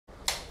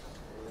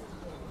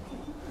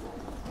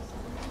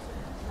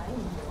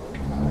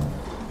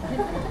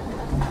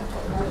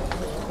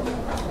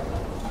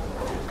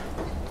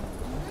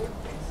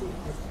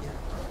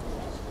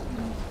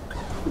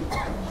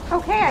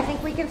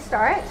can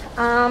start.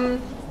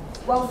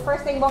 Well,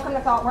 first thing, welcome to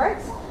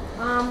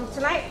ThoughtWorks.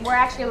 Tonight, we're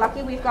actually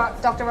lucky. We've got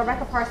Dr.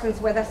 Rebecca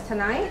Parsons with us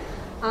tonight.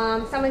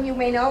 Some of you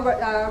may know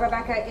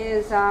Rebecca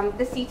is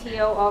the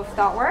CTO of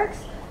ThoughtWorks.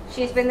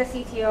 She's been the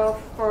CTO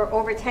for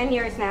over 10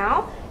 years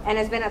now and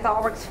has been at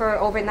ThoughtWorks for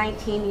over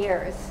 19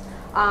 years.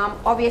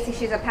 Obviously,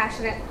 she's a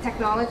passionate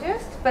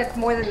technologist, but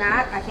more than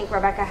that, I think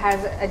Rebecca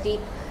has a deep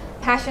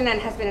passion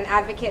and has been an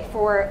advocate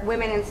for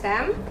women in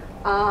STEM,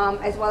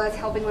 as well as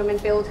helping women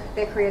build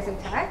their careers in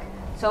tech.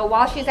 So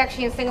while she's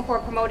actually in Singapore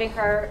promoting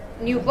her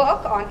new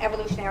book on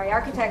evolutionary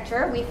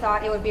architecture, we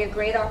thought it would be a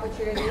great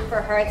opportunity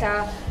for her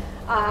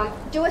to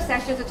do a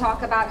session to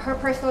talk about her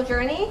personal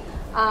journey,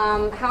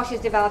 how she's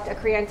developed a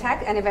career in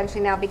tech, and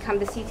eventually now become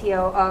the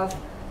CTO of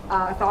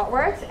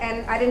ThoughtWorks.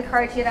 And I'd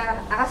encourage you to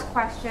ask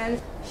questions,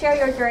 share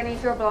your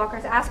journeys, your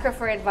blockers, ask her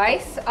for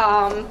advice.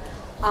 And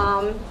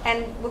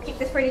we'll keep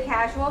this pretty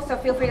casual, so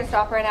feel free to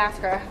stop her and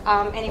ask her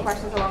any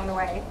questions along the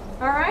way.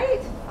 All right,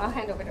 I'll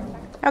hand over to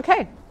Rebecca.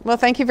 Okay, well,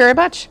 thank you very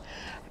much.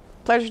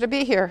 Pleasure to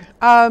be here.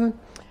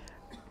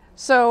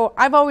 So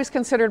I've always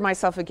considered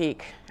myself a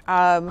geek.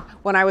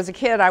 When I was a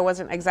kid, I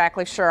wasn't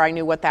exactly sure I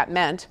knew what that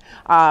meant.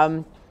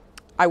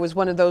 I was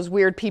one of those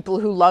weird people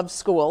who loved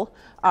school,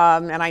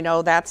 and I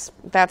know that's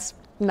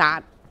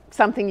not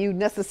something you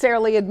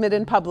necessarily admit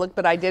in public,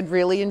 but I did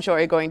really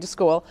enjoy going to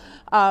school.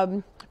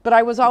 But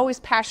I was always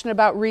passionate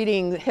about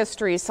reading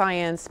history,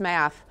 science,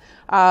 math,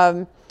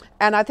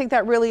 and I think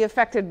that really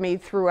affected me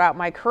throughout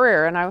my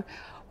career. And I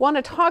want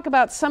to talk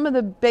about some of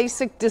the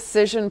basic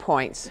decision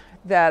points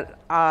that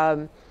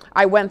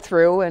I went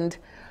through and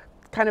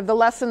kind of the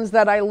lessons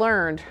that I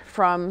learned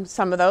from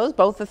some of those,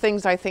 both the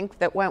things I think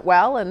that went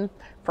well and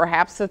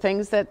perhaps the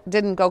things that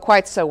didn't go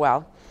quite so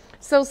well.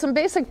 So some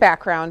basic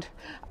background.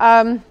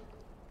 I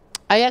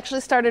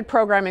actually started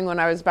programming when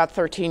I was about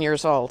 13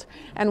 years old,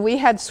 and we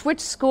had switched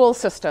school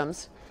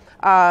systems.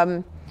 My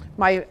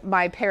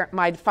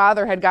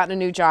father had gotten a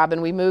new job,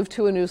 and we moved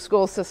to a new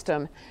school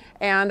system.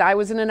 And I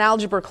was in an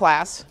algebra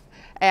class,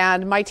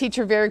 and my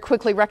teacher very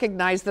quickly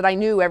recognized that I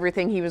knew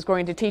everything he was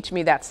going to teach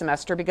me that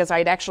semester because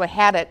I'd actually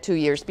had it 2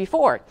 years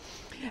before.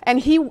 And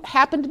he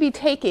happened to be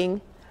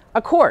taking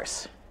a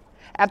course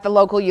at the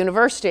local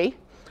university,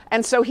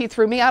 and so he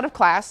threw me out of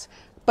class,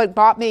 but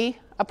bought me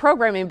a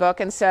programming book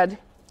and said,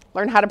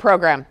 learn how to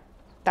program.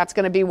 That's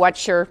going to be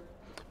what your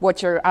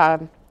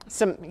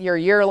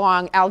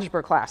year-long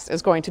algebra class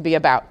is going to be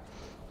about.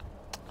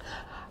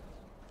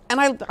 And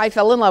I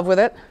fell in love with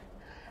it.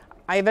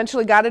 I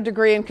eventually got a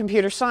degree in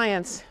computer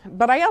science,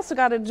 but I also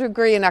got a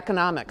degree in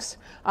economics.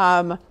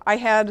 I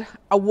had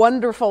a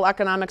wonderful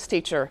economics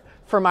teacher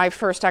for my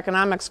first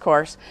economics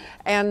course,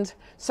 and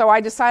so I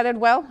decided,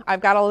 well,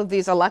 I've got all of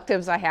these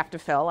electives I have to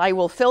fill. I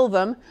will fill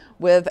them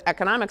with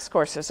economics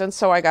courses, and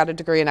so I got a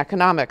degree in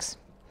economics.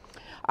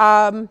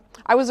 I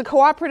was a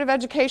cooperative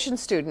education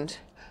student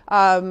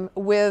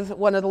with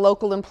one of the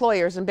local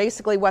employers, and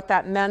basically what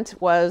that meant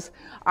was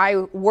I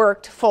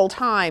worked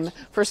full-time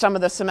for some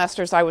of the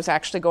semesters I was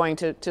actually going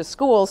to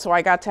school, so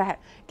I got to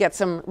get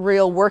some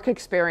real work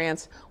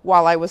experience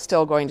while I was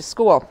still going to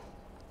school.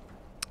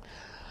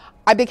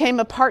 I became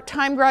a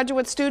part-time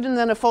graduate student and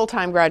then a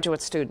full-time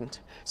graduate student.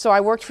 So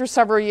I worked for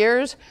several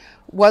years,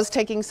 was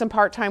taking some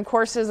part-time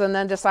courses, and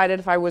then decided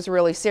if I was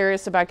really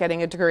serious about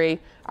getting a degree,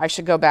 I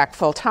should go back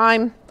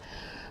full-time.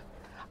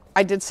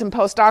 I did some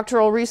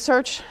postdoctoral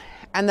research,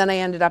 and then I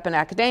ended up in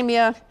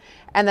academia,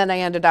 and then I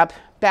ended up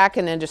back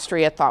in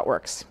industry at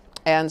ThoughtWorks.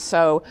 And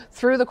so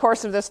through the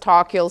course of this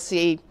talk, you'll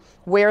see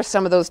where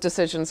some of those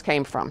decisions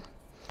came from.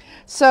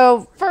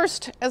 So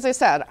first, as I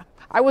said,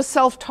 I was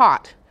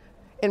self-taught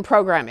in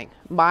programming.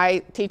 My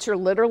teacher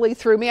literally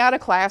threw me out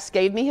of class,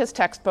 gave me his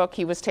textbook.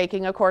 He was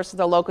taking a course at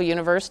the local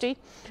university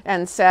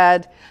and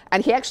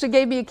he actually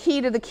gave me a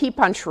key to the key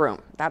punch room.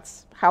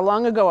 That's how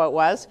long ago it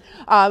was.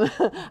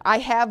 I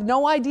have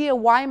no idea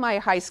why my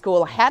high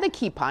school had a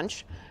key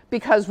punch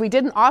because we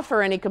didn't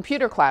offer any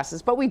computer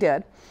classes, but we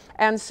did.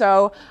 And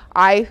so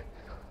I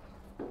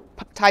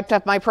typed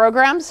up my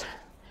programs,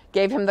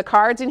 gave him the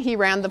cards, and he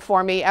ran them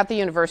for me at the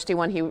university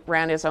when he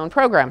ran his own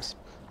programs.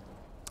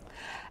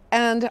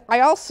 And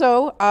I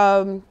also,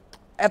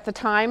 at the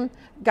time,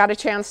 got a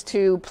chance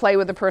to play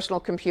with a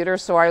personal computer,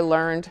 so I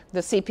learned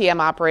the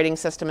CP/M operating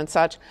system and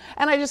such,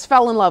 and I just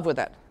fell in love with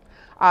it.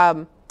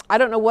 I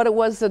don't know what it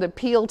was that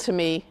appealed to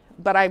me,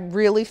 but I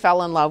really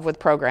fell in love with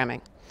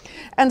programming.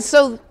 And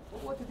so...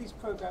 What did these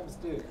programs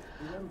do? Do you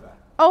remember?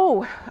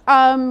 Oh,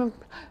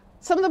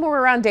 some of them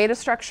were around data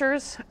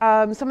structures.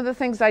 Some of the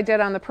things I did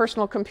on the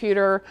personal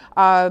computer,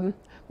 a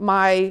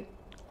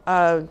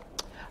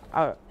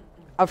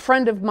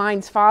friend of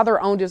mine's father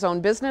owned his own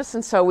business,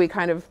 and so we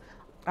kind of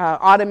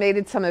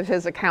automated some of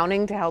his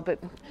accounting to help it,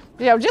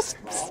 just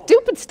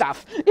stupid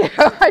stuff.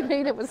 I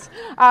mean, it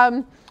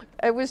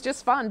was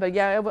just fun. But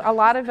yeah, a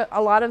lot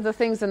of the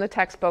things in the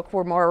textbook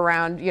were more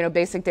around,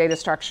 basic data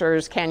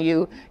structures. Can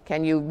you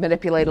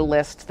manipulate a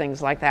list,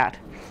 things like that.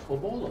 For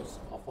Bolos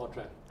or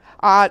Fortran?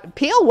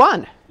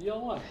 PL1.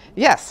 PL1.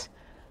 Yes,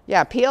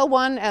 yeah,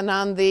 PL1, and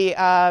on the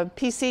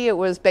PC it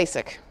was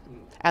BASIC.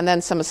 and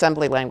then some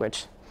assembly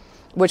language,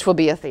 which will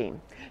be a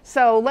theme.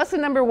 So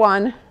lesson number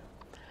 1,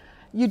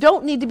 you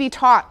don't need to be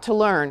taught to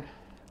learn.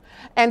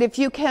 And if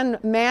you can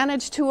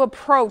manage to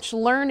approach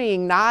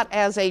learning not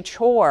as a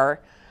chore,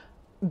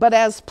 but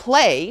as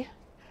play,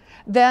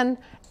 then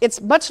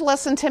it's much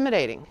less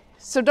intimidating.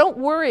 So don't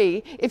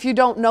worry if you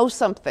don't know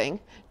something.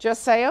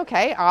 Just say,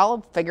 okay,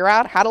 I'll figure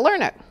out how to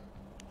learn it.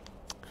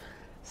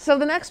 So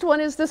the next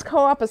one is this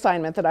co-op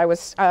assignment that I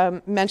was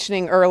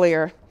mentioning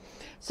earlier.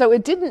 So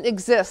it didn't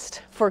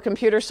exist for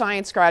computer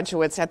science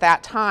graduates at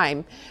that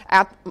time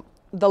at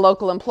the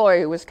local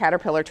employer, who was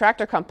Caterpillar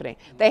Tractor Company.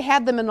 They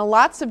had them in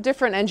lots of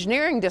different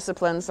engineering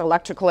disciplines,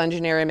 electrical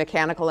engineering,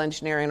 mechanical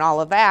engineering,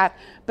 all of that,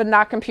 but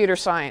not computer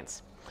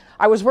science.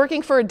 I was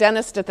working for a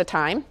dentist at the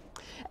time,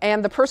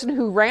 and the person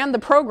who ran the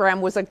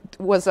program was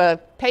a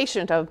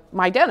patient of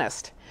my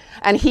dentist.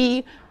 And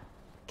he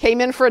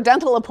came in for a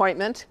dental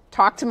appointment,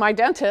 talked to my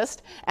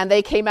dentist, and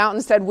they came out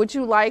and said, would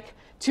you like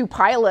to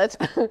pilot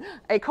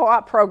a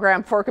co-op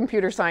program for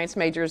computer science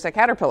majors at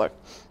Caterpillar?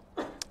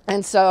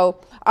 And so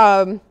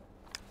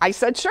I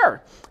said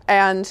sure.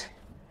 And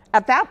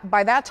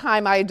by that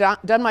time, I had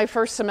done my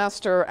first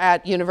semester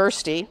at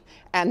university,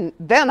 and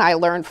then I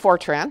learned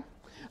Fortran,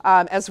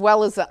 as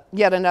well as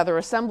yet another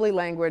assembly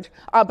language,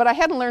 but I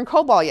hadn't learned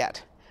COBOL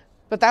yet.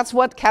 But that's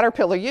what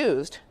Caterpillar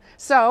used.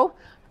 So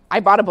I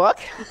bought a book,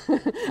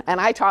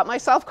 and I taught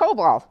myself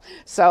COBOL.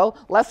 So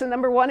lesson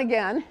number 1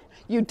 again,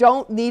 you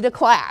don't need a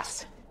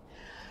class.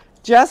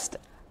 Just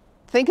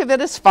think of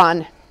it as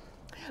fun.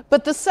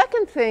 But the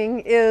second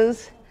thing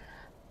is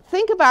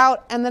think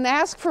about and then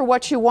ask for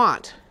what you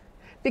want,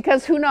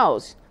 because who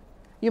knows?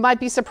 You might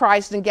be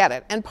surprised and get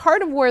it. And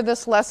part of where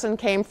this lesson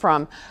came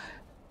from,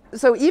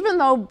 so even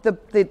though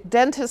the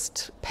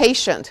dentist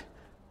patient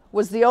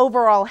was the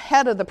overall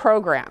head of the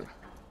program,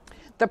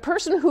 the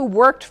person who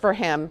worked for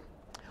him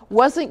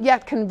wasn't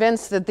yet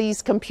convinced that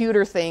these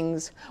computer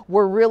things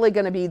were really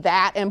going to be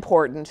that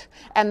important,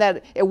 and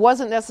that it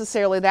wasn't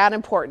necessarily that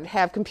important to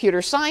have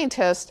computer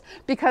scientists,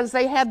 because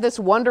they had this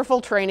wonderful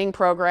training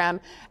program,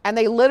 and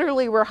they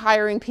literally were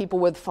hiring people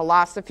with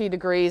philosophy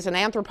degrees and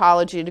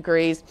anthropology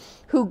degrees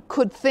who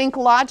could think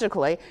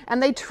logically,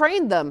 and they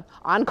trained them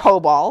on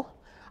COBOL,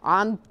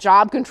 on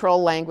job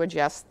control language,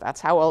 yes, that's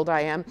how old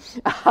I am,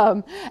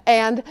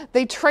 and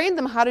they trained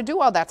them how to do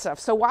all that stuff.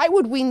 So why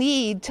would we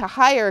need to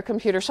hire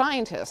computer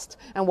scientists?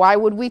 And why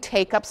would we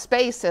take up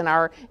space in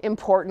our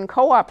important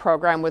co-op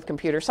program with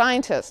computer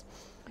scientists?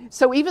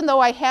 So even though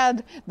I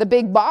had the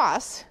big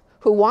boss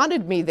who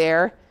wanted me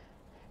there,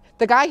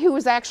 the guy who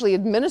was actually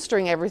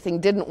administering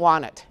everything didn't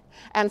want it.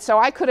 And so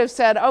I could have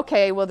said,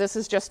 okay, well, this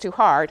is just too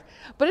hard.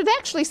 But it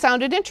actually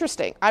sounded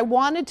interesting. I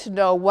wanted to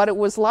know what it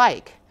was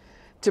like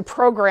to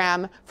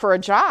program for a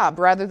job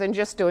rather than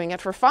just doing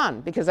it for fun,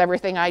 because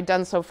everything I'd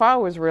done so far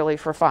was really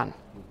for fun.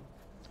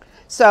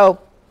 So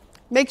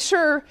make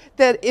sure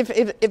that if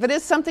it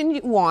is something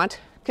you want,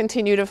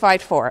 continue to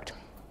fight for it.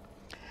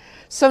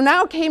 So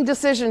now came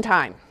decision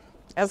time.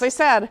 As I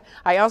said,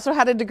 I also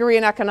had a degree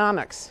in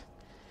economics,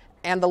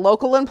 and the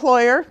local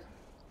employer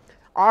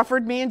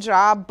offered me a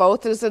job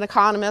both as an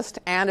economist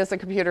and as a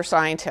computer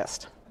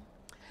scientist.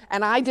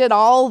 And I did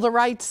all the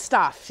right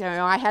stuff. You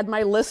know, I had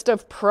my list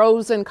of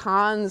pros and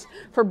cons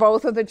for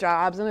both of the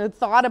jobs and had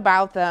thought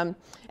about them.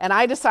 And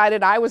I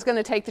decided I was going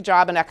to take the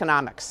job in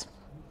economics.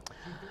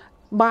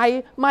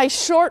 My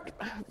short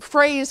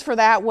phrase for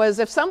that was,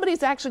 if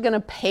somebody's actually going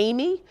to pay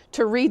me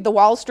to read the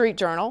Wall Street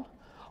Journal,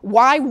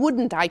 why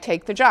wouldn't I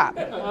take the job?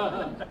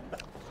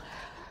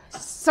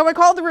 So I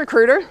called the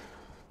recruiter,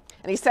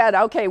 and he said,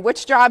 okay,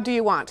 which job do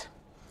you want?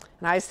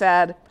 And I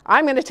said,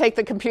 I'm going to take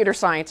the computer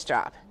science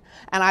job.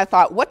 And I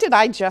thought, what did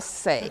I just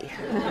say?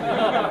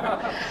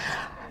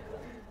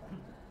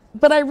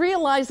 But I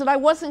realized that I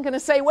wasn't going to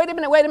say, wait a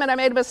minute, I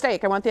made a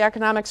mistake. I want the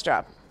economics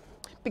job.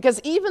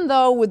 Because even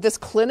though with this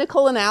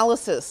clinical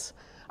analysis,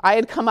 I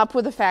had come up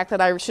with the fact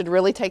that I should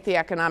really take the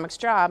economics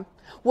job,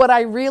 what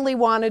I really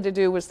wanted to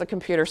do was the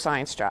computer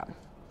science job.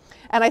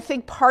 And I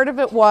think part of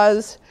it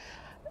was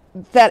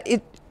that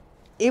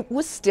it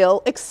was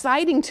still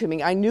exciting to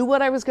me. I knew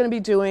what I was going to be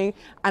doing,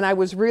 and I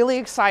was really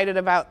excited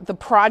about the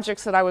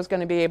projects that I was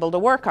going to be able to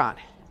work on.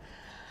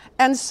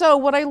 And so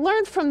what I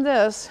learned from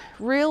this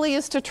really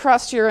is to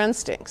trust your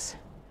instincts.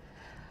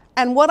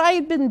 And what I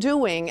had been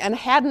doing, and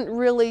hadn't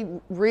really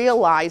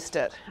realized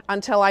it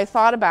until I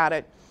thought about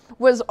it,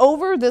 was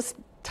over this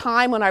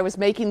time when I was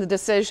making the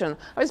decision,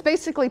 I was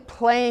basically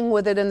playing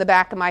with it in the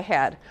back of my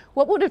head.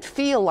 What would it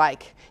feel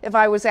like if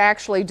I was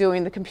actually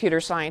doing the computer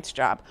science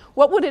job?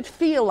 What would it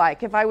feel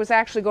like if I was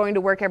actually going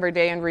to work every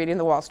day and reading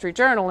the Wall Street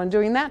Journal and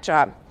doing that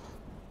job?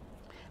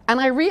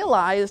 And I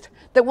realized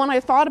that when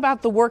I thought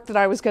about the work that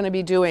I was going to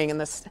be doing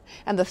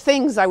and the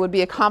things I would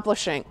be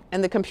accomplishing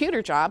in the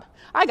computer job,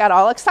 I got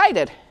all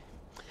excited.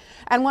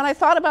 And when I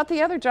thought about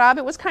the other job,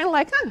 it was kind of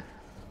like,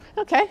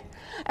 okay.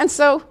 And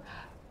so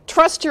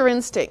trust your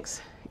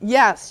instincts.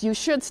 Yes, you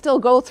should still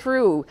go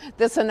through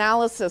this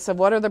analysis of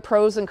what are the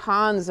pros and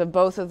cons of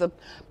both of the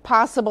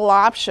possible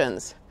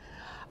options.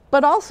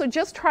 But also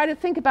just try to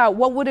think about,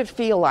 what would it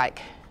feel like?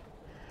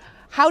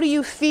 How do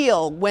you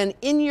feel when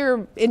in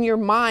your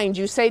mind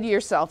you say to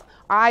yourself,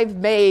 I've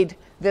made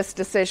this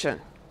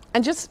decision?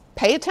 And just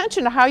pay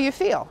attention to how you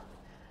feel.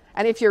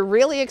 And if you're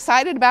really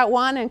excited about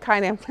one and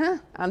kind of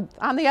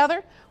on the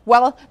other,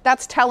 well,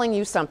 that's telling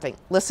you something.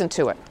 Listen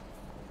to it.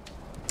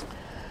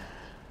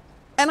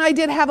 And I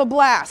did have a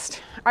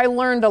blast. I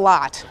learned a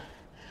lot.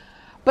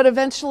 But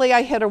eventually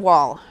I hit a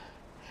wall.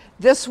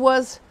 This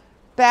was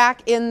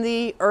back in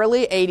the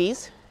early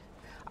 80s.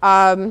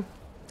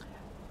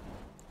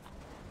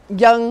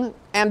 Young,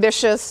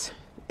 ambitious,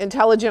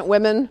 intelligent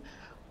women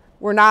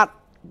were not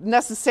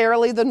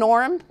necessarily the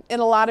norm in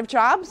a lot of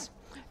jobs.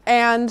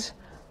 And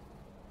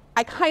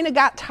I kind of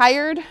got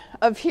tired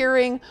of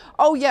hearing,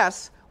 oh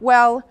yes,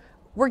 well,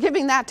 we're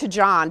giving that to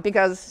John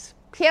because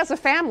he has a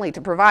family to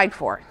provide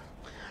for.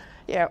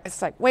 Yeah,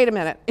 it's like, wait a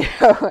minute,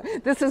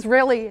 this is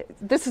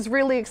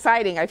really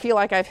exciting. I feel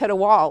like I've hit a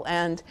wall.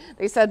 And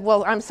they said,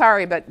 well, I'm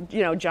sorry, but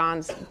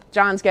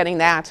John's getting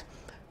that.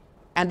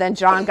 And then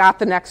John got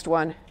the next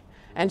one,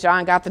 and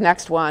John got the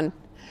next one.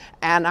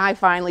 And I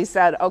finally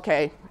said,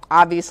 okay,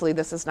 obviously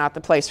this is not the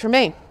place for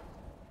me.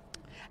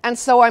 And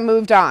so I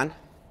moved on.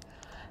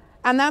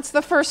 And that's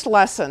the first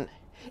lesson,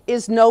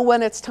 is know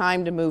when it's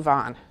time to move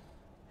on.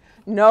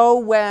 Know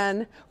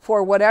when,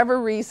 for whatever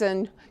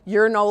reason,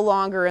 you're no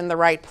longer in the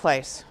right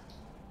place.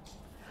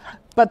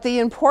 But the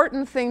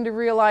important thing to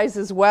realize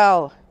as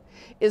well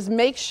is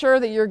make sure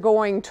that you're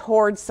going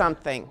towards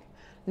something,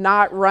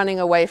 not running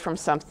away from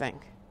something.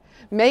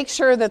 Make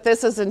sure that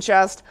this isn't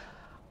just,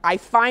 I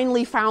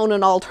finally found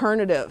an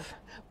alternative,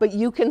 but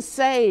you can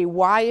say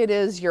why it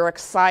is you're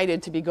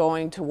excited to be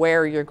going to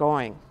where you're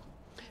going.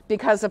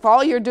 Because if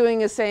all you're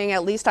doing is saying,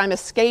 at least I'm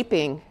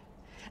escaping,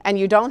 and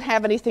you don't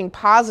have anything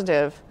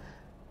positive,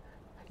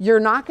 you're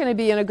not going to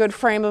be in a good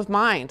frame of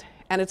mind.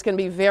 And it's going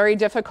to be very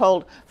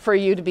difficult for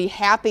you to be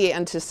happy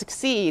and to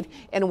succeed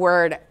in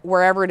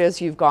wherever it is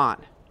you've gone.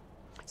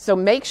 So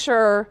make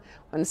sure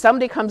when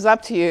somebody comes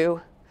up to you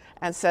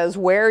and says,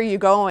 where are you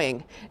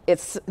going?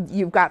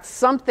 You've got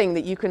something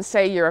that you can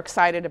say you're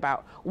excited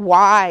about.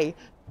 Why?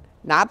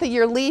 Not that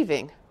you're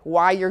leaving,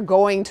 why you're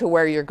going to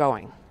where you're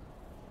going.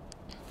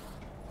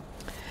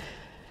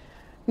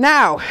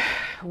 Now,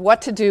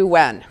 what to do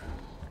when?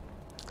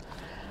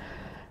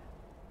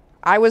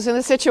 I was in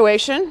a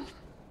situation,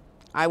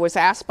 I was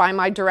asked by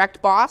my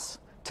direct boss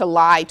to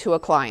lie to a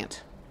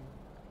client.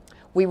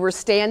 We were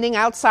standing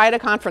outside a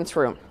conference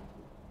room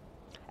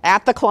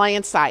at the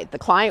client site. The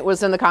client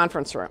was in the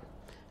conference room.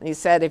 And he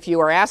said, if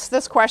you are asked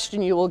this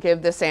question, you will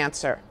give this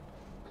answer.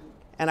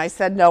 And I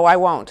said, no, I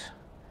won't.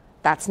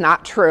 That's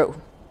not true.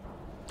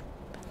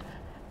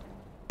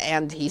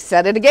 And he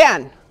said it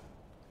again.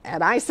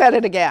 And I said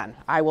it again.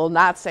 I will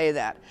not say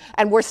that.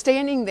 And we're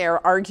standing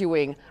there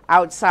arguing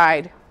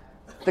outside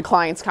the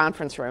client's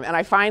conference room. And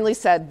I finally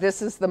said,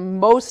 this is the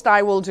most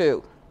I will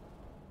do.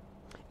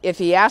 If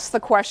he asks the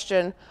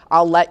question,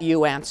 I'll let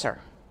you answer.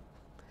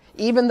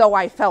 Even though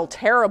I felt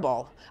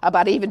terrible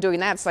about even doing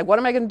that. It's like, what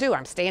am I going to do?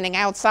 I'm standing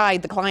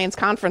outside the client's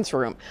conference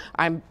room.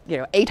 I'm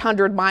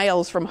 800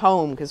 miles from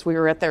home because we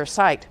were at their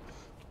site.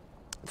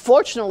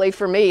 Fortunately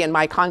for me and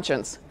my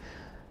conscience,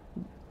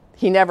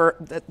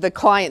 the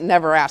client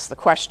never asked the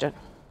question.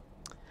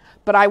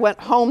 But I went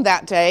home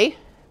that day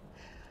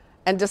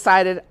and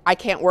decided I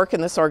can't work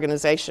in this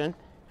organization.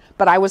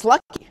 But I was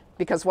lucky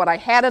because what I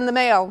had in the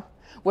mail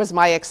was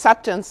my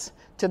acceptance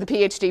to the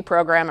PhD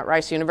program at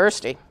Rice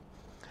University.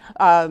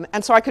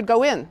 And so I could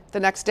go in the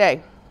next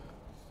day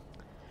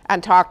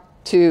and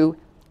talk to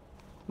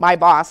my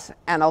boss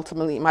and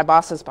ultimately my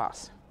boss's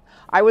boss.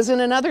 I was in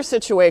another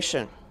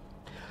situation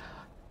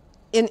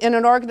in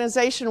an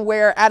organization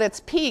where at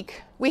its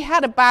peak, we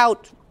had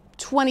about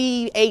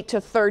 28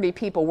 to 30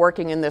 people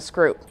working in this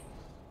group.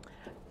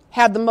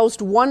 Had the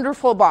most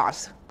wonderful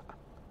boss,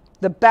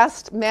 the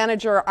best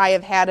manager I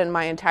have had in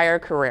my entire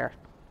career.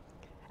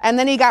 And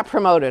then he got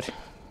promoted.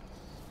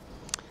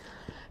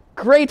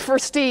 Great for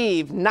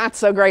Steve, not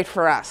so great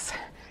for us,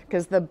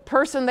 because the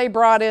person they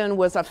brought in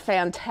was a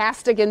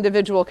fantastic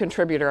individual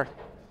contributor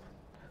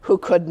who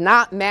could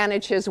not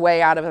manage his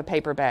way out of a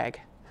paper bag.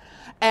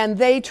 And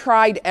they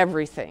tried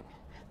everything.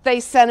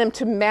 They sent him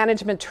to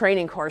management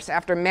training course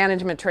after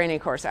management training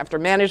course after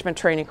management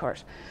training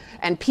course.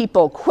 And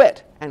people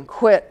quit and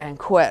quit and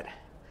quit.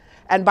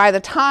 And by the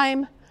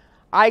time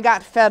I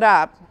got fed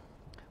up,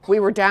 we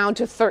were down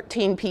to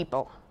 13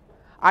 people.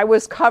 I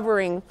was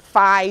covering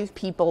 5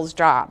 people's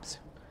jobs.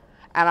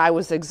 And I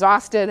was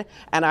exhausted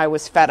and I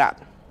was fed up.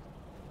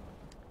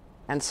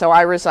 And so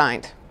I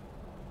resigned.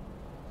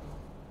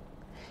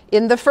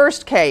 In the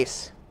first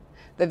case,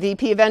 the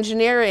VP of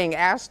engineering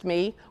asked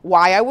me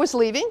why I was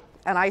leaving.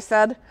 And I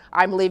said,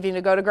 I'm leaving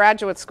to go to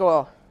graduate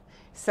school.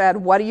 He said,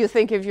 what do you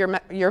think of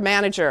your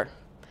manager?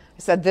 I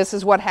said, this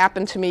is what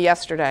happened to me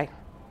yesterday.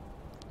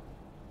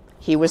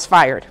 He was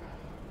fired.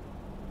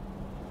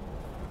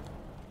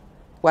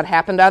 What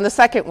happened on the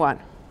second one?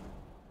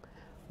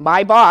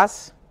 My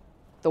boss,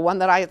 the one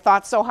that I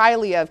thought so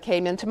highly of,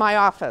 came into my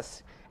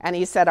office. And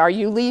he said, are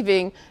you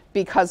leaving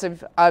because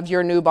of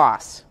your new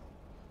boss?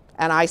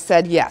 And I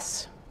said,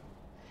 yes.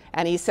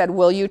 And he said,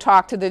 will you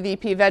talk to the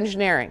VP of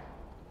Engineering?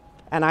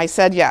 And I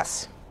said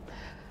yes.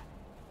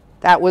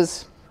 That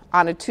was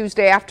on a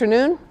Tuesday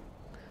afternoon.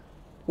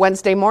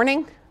 Wednesday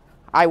morning,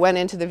 I went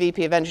into the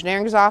VP of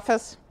Engineering's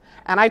office,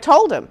 and I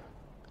told him,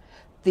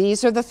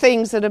 these are the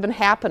things that have been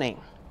happening.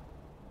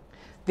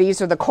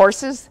 These are the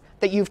courses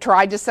that you've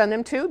tried to send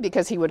him to,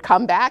 because he would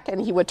come back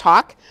and he would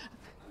talk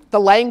the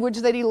language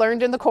that he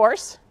learned in the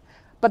course,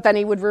 but then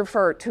he would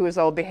revert to his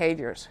old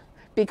behaviors.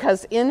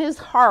 Because in his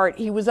heart,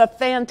 he was a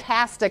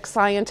fantastic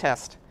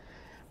scientist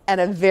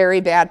and a very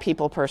bad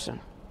people person.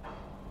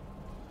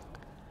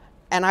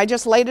 And I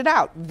just laid it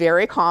out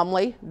very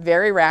calmly,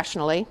 very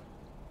rationally.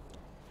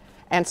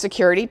 And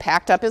security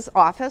packed up his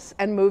office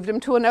and moved him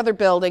to another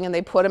building, and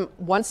they put him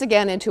once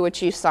again into a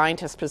chief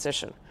scientist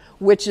position,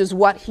 which is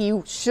what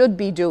he should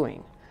be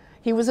doing.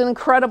 He was an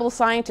incredible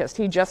scientist.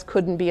 He just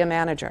couldn't be a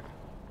manager.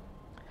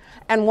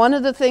 And one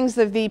of the things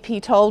the VP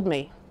told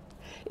me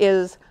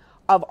is,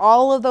 of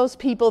all of those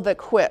people that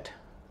quit,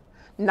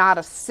 not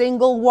a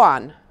single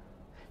one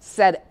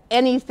said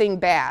anything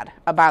bad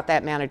about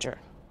that manager.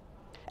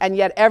 And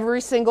yet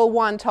every single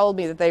one told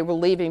me that they were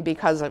leaving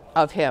because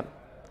of him.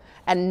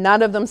 And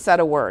none of them said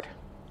a word.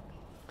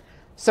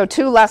 So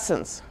 2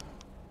 lessons.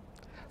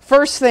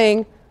 First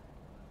thing,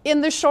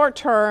 in the short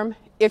term,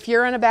 if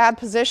you're in a bad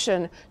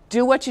position,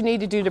 do what you need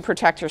to do to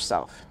protect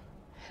yourself.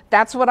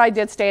 That's what I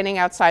did standing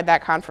outside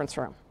that conference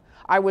room.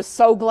 I was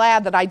so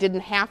glad that I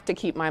didn't have to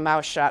keep my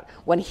mouth shut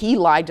when he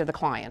lied to the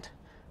client,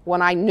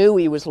 when I knew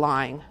he was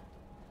lying.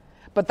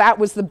 But that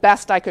was the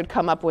best I could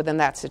come up with in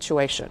that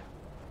situation.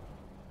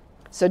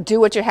 So do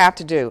what you have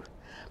to do.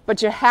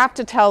 But you have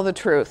to tell the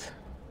truth.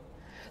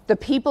 The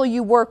people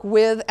you work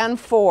with and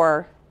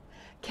for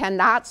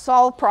cannot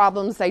solve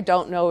problems they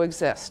don't know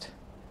exist.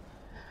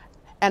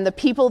 And the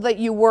people that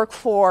you work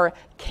for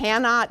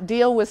cannot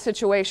deal with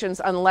situations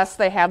unless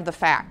they have the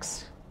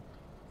facts.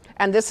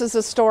 And this is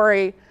a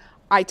story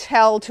I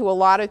tell to a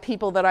lot of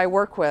people that I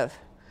work with,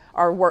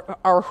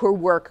 or who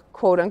work,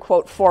 quote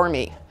unquote, for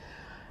me.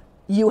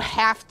 You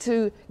have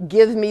to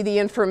give me the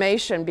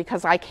information,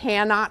 because I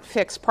cannot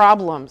fix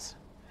problems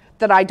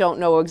that I don't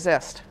know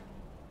exist.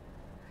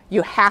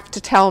 You have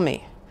to tell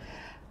me.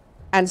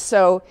 And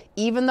so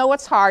even though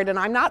it's hard, and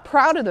I'm not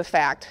proud of the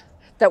fact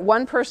that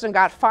one person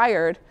got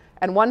fired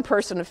and one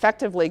person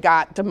effectively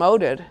got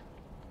demoted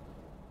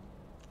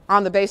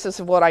on the basis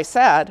of what I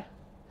said,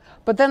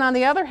 but then on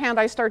the other hand,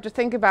 I start to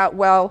think about,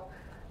 well,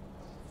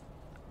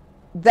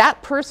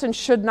 that person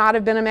should not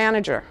have been a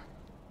manager.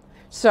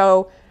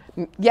 So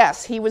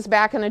yes, he was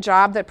back in a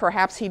job that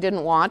perhaps he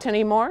didn't want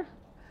anymore,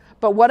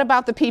 but what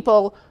about the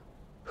people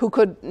who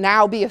could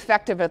now be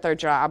effective at their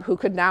job, who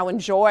could now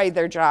enjoy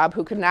their job,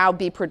 who could now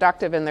be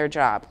productive in their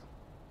job?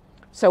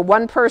 So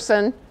one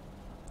person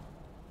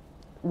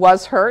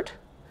was hurt,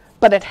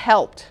 but it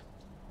helped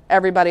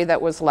everybody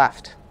that was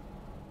left.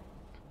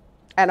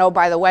 And oh,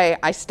 by the way,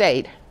 I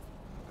stayed,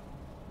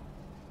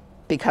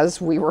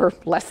 because we were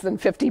less than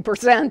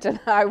 50%, and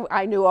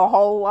I knew a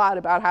whole lot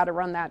about how to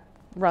run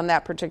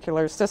that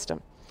particular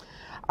system.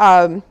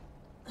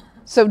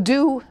 So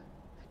do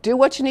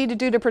what you need to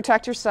do to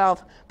protect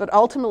yourself, but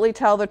ultimately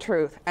tell the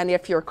truth. And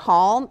if you're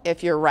calm,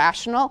 if you're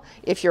rational,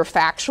 if you're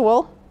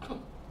factual,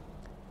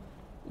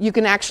 you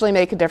can actually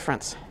make a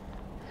difference.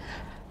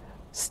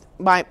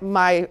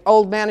 My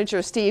old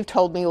manager, Steve,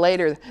 told me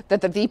later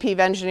that the VP of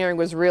Engineering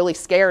was really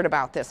scared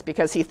about this,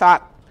 because he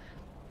thought,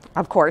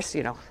 of course,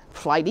 you know,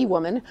 flighty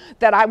woman,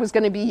 that I was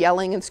going to be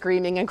yelling and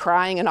screaming and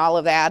crying and all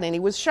of that, and he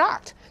was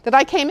shocked that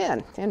I came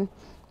in and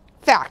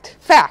fact,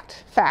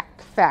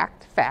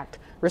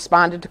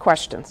 responded to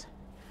questions.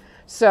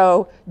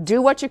 So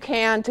do what you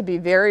can to be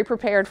very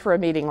prepared for a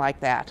meeting like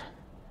that.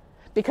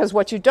 Because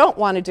what you don't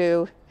want to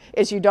do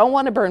is you don't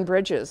want to burn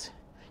bridges.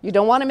 You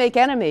don't want to make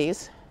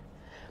enemies,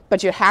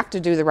 but you have to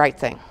do the right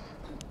thing.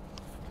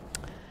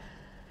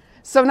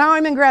 So now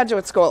I'm in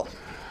graduate school,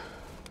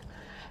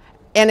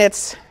 and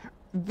it's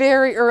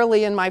very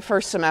early in my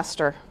first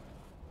semester.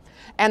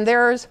 And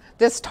there's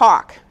this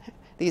talk.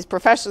 These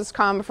professors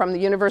come from the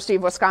University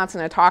of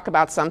Wisconsin and talk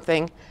about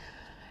something.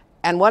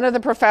 And one of the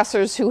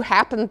professors, who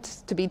happened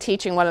to be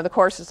teaching one of the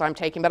courses I'm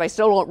taking, but I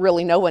still don't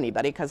really know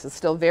anybody because it's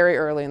still very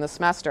early in the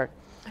semester,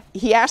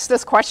 he asked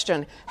this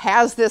question: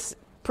 has this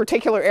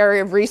particular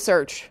area of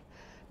research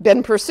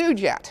been pursued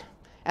yet?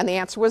 And the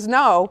answer was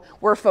no,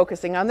 we're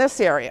focusing on this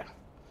area.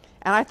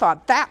 And I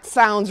thought, that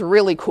sounds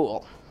really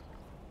cool.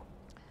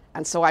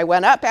 And so I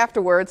went up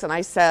afterwards and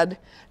I said,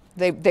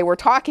 they were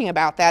talking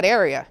about that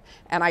area.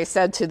 And I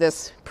said to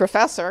this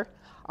professor,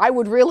 I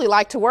would really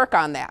like to work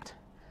on that.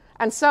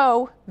 And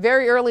so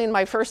very early in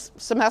my first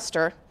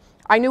semester,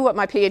 I knew what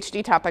my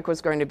PhD topic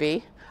was going to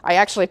be. I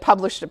actually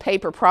published a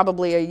paper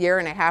probably 1.5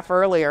 years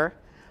earlier,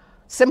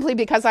 simply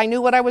because I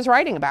knew what I was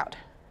writing about.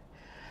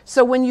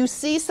 So when you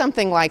see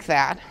something like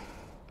that,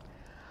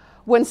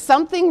 when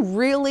something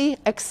really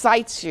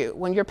excites you,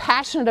 when you're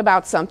passionate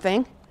about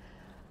something,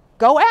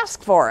 go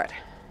ask for it.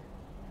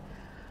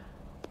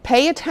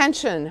 Pay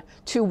attention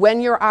to when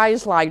your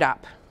eyes light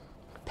up.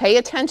 Pay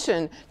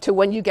attention to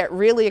when you get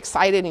really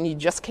excited and you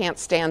just can't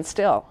stand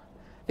still.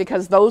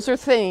 because those are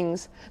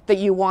things that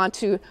you want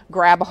to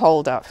grab a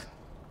hold of.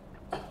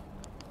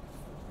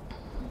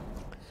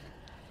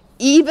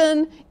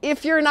 Even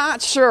if you're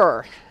not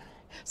sure.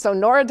 So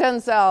Nora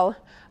Denzel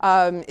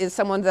is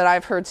someone that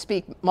I've heard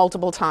speak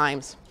multiple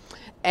times.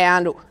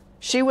 And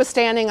she was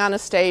standing on a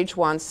stage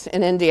once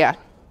in India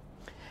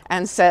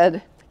and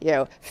said,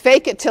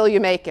 fake it till you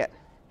make it.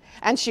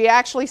 And she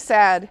actually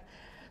said,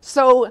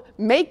 so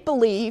make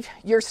believe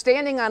you're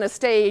standing on a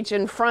stage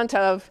in front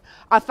of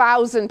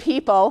 1,000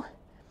 people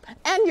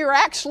and you're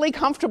actually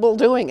comfortable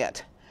doing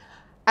it.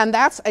 And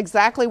that's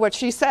exactly what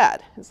she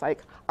said. It's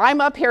like, I'm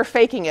up here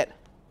faking it,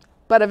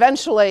 but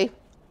eventually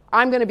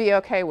I'm going to be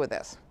okay with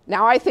this.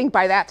 Now, I think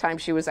by that time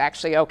she was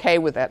actually okay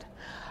with it.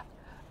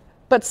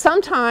 But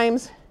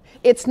sometimes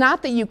it's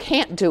not that you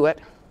can't do it.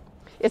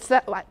 It's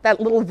that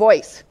little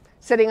voice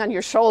sitting on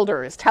your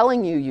shoulder is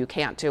telling you you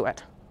can't do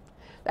it.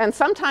 And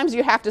sometimes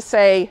you have to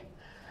say,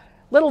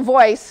 little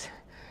voice,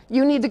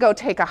 you need to go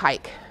take a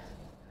hike.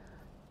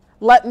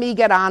 Let me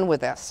get on with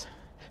this.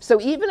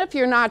 So even if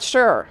you're not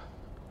sure,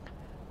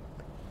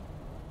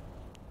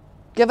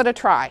 give it a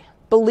try.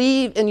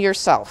 Believe in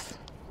yourself.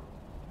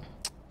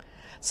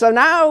 So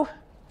now,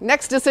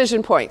 next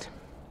decision point.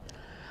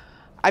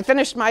 I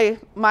finished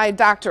my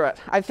doctorate.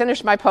 I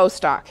finished my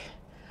postdoc.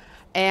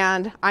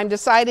 And I'm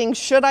deciding,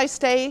 should I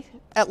stay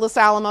at Los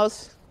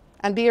Alamos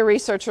and be a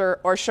researcher,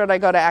 or should I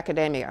go to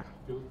academia?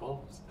 Do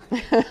both.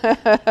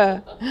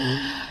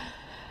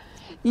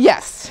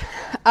 Yes.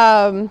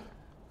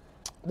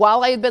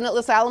 While I had been at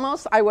Los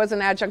Alamos, I was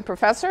an adjunct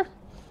professor.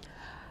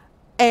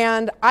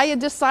 And I had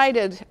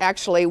decided,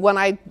 actually, when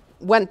I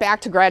went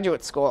back to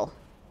graduate school,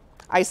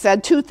 I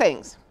said two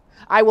things.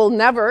 I will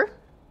never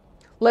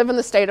live in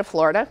the state of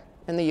Florida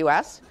in the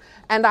US,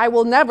 and I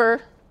will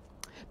never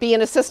be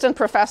an assistant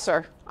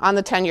professor on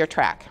the tenure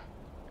track.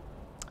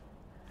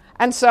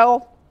 And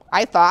so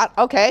I thought,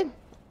 okay,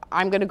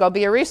 I'm going to go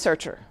be a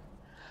researcher.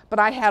 But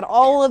I had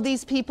all of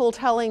these people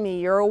telling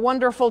me, you're a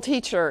wonderful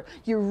teacher,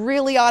 you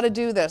really ought to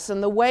do this.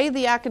 And the way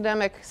the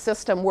academic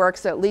system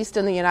works, at least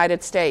in the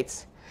United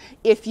States,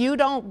 if you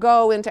don't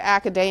go into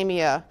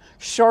academia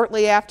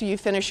shortly after you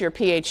finish your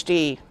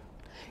PhD,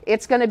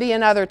 it's going to be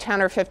another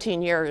 10 or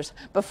 15 years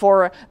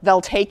before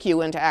they'll take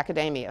you into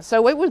academia.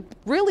 So it was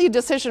really a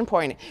decision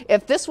point.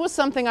 If this was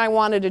something I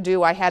wanted to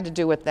do, I had to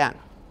do it then.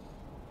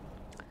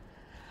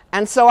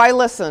 And so I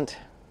listened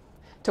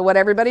to what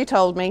everybody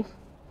told me,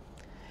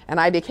 and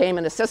I became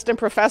an assistant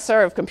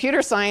professor of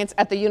computer science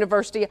at the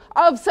University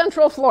of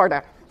Central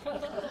Florida.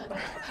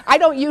 I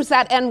don't use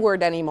that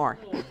N-word anymore.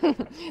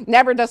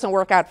 Never doesn't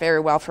work out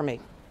very well for me.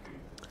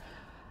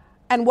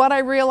 And what I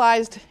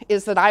realized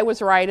is that I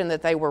was right and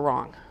that they were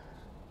wrong.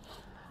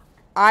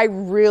 I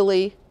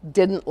really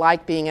didn't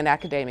like being in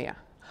academia.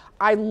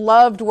 I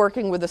loved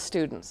working with the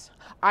students.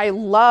 I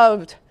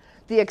loved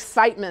the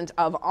excitement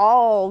of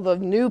all the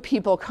new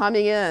people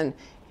coming in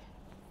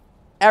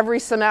every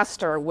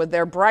semester with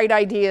their bright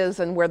ideas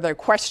and with their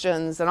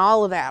questions and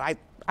all of that.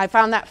 I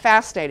found that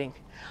fascinating.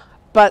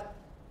 But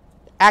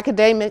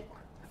academia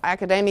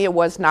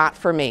was not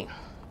for me.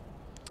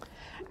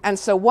 And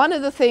so one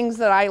of the things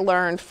that I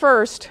learned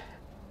first,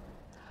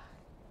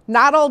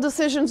 not all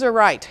decisions are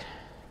right.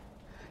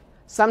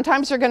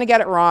 Sometimes you're going to get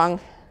it wrong.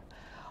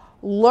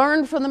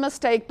 Learn from the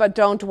mistake, but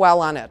don't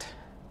dwell on it.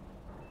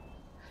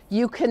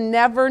 You can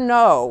never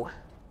know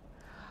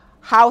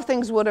how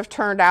things would have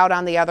turned out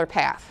on the other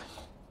path.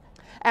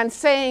 And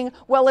saying,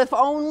 well, if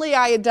only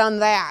I had done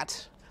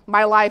that,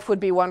 my life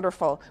would be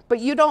wonderful. But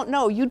you don't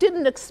know. You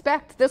didn't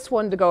expect this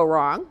one to go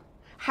wrong.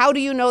 How do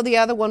you know the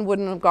other one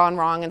wouldn't have gone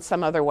wrong in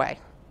some other way?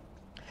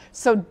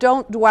 So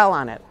don't dwell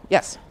on it.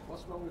 Yes?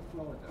 What's wrong with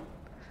Florida?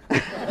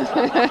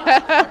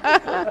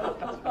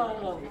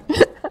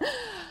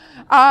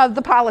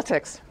 The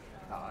politics.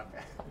 Oh,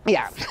 okay.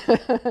 Yeah.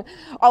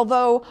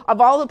 Although, of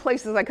all the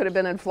places I could have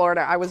been in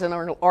Florida, I was in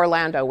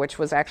Orlando, which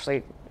was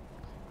actually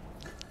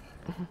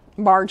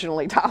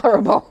marginally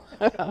tolerable.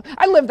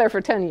 I lived there for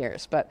 10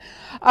 years, but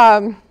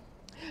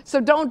so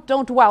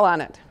don't dwell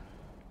on it.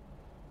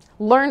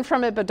 Learn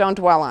from it, but don't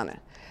dwell on it.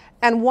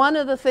 And one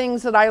of the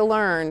things that I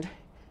learned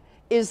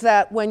is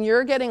that when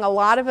you're getting a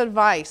lot of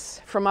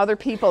advice from other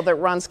people that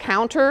runs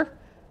counter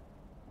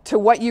to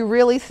what you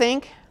really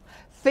think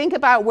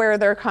about where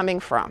they're coming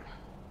from.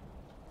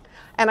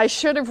 And I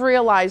should have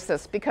realized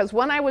this, because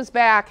when I was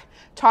back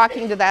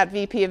talking to that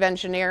VP of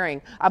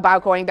engineering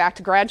about going back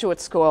to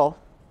graduate school,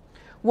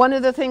 one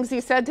of the things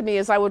he said to me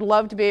is, I would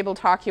love to be able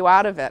to talk you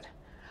out of it,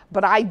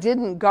 but I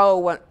didn't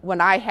go when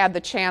I had the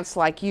chance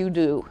like you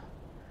do.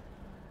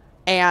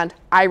 And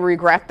I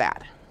regret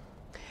that.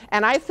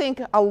 And I think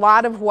a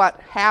lot of what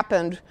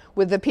happened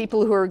with the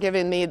people who were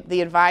giving me the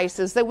advice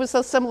is there was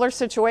a similar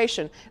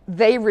situation.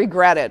 They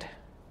regretted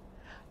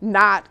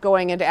not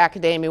going into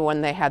academia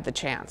when they had the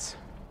chance.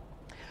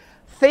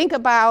 Think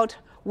about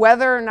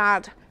whether or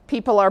not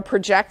people are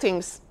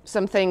projecting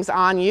some things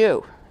on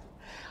you.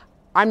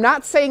 I'm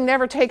not saying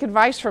never take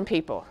advice from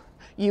people.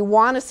 You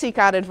want to seek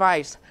out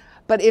advice.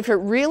 But if it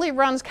really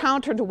runs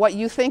counter to what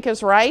you think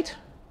is right,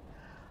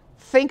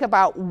 think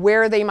about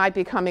where they might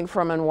be coming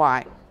from and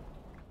why.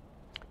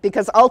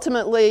 Because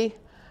ultimately,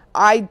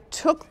 I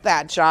took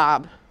that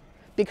job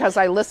because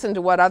I listened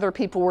to what other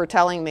people were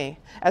telling me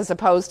as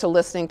opposed to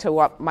listening to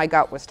what my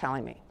gut was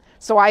telling me.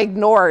 So I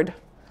ignored,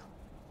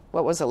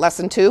 what was it,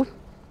 lesson 2?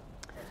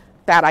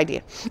 Bad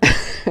idea.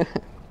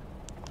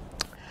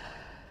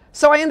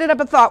 So I ended up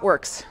at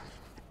ThoughtWorks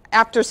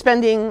after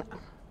spending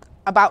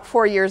about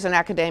 4 years in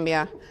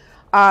academia.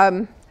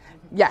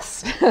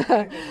 Yes.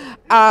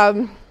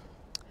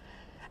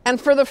 And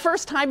for the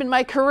first time in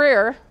my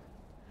career,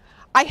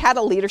 I had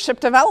a leadership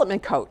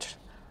development coach.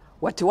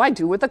 What do I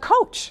do with a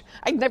coach?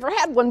 I'd never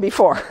had one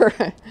before.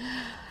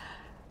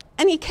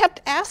 And he kept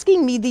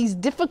asking me these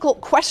difficult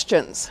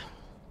questions,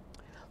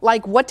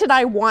 like what did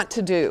I want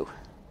to do?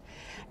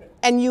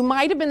 And you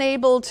might have been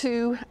able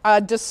to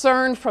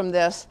discern from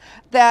this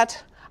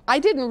that I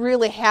didn't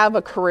really have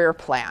a career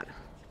plan.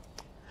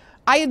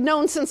 I had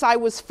known since I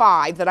was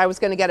 5 that I was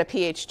going to get a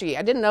PhD.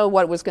 I didn't know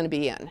what it was going to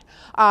be in,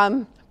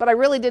 but I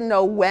really didn't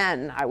know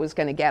when I was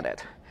going to get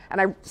it.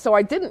 And so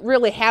I didn't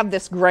really have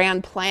this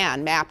grand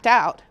plan mapped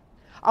out.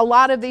 A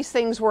lot of these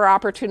things were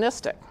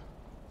opportunistic.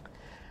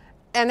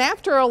 And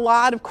after a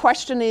lot of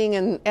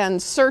questioning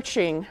and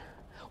searching,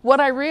 what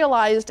I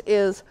realized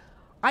is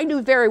I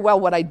knew very well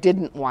what I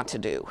didn't want to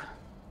do.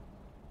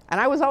 And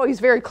I was always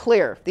very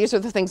clear, these are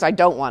the things I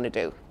don't want to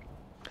do.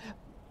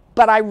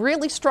 But I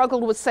really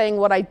struggled with saying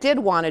what I did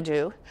want to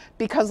do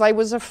because I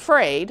was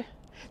afraid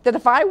that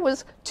if I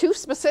was too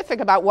specific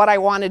about what I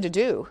wanted to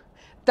do,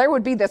 there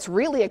would be this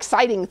really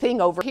exciting thing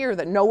over here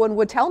that no one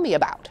would tell me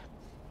about.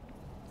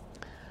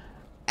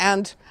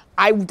 And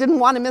I didn't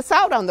want to miss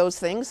out on those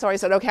things, so I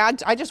said, okay,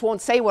 I just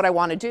won't say what I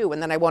want to do,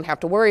 and then I won't have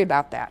to worry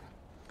about that.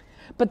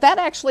 But that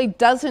actually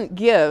doesn't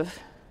give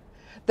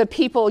the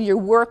people you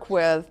work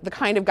with the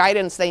kind of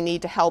guidance they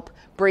need to help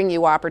bring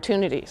you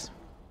opportunities.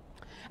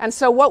 And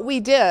so what we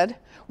did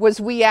was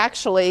we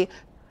actually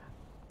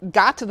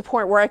got to the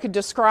point where I could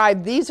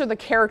describe these are the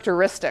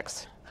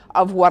characteristics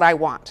of what I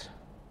want.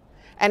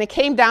 And it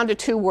came down to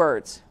 2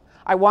 words.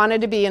 I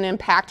wanted to be an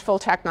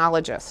impactful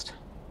technologist.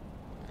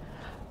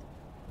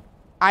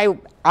 I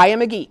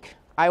am a geek.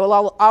 I will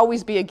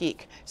always be a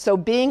geek. So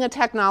being a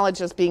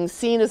technologist, being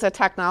seen as a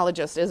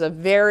technologist is a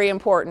very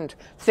important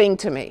thing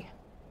to me.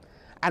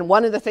 And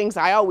one of the things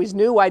I always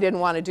knew I didn't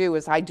want to do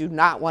is I do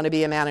not want to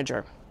be a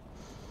manager.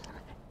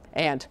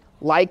 And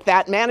like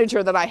that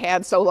manager that I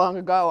had so long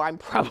ago, I'm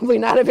probably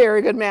not a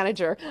very good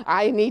manager.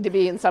 I need to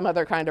be in some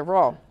other kind of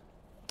role.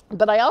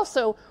 But I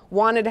also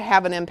wanted to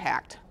have an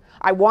impact.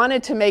 I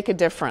wanted to make a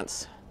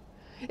difference.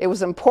 It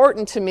was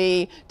important to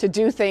me to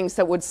do things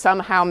that would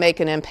somehow make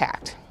an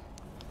impact.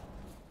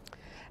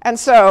 And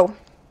so,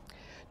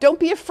 don't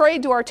be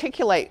afraid to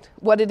articulate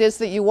what it is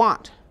that you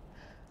want.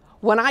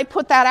 When I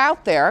put that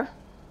out there,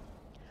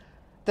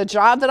 the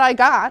job that I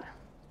got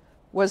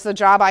was the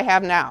job I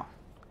have now,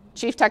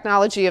 Chief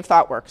Technology of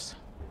ThoughtWorks.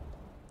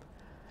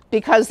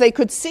 Because they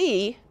could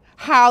see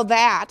how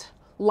that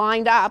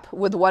lined up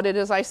with what it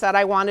is I said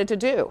I wanted to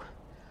do.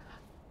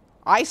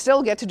 I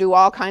still get to do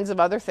all kinds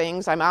of other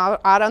things. I'm out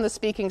on the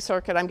speaking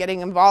circuit. I'm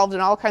getting involved in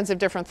all kinds of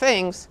different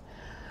things.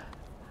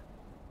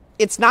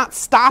 It's not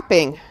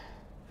stopping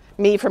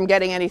me from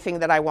getting anything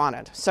that I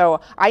wanted.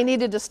 So I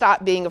needed to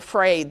stop being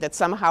afraid that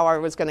somehow I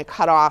was going to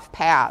cut off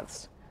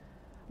paths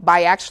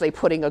by actually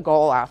putting a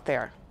goal out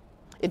there.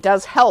 It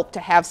does help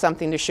to have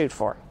something to shoot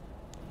for.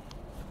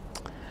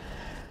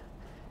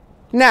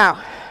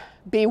 Now,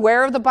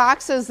 beware of the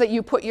boxes that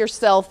you put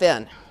yourself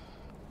in.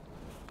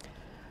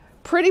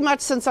 Pretty much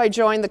since I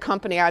joined the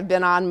company, I've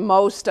been on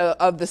most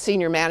of the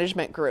senior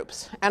management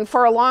groups. And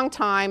for a long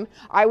time,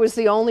 I was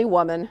the only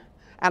woman,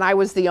 and I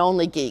was the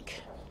only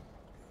geek.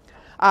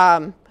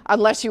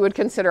 Unless you would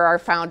consider our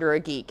founder a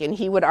geek, and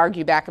he would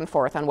argue back and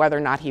forth on whether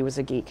or not he was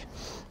a geek.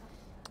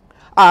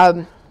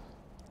 But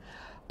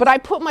I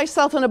put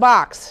myself in a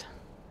box.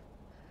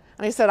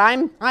 And I said,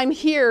 I'm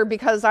here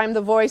because I'm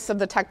the voice of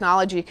the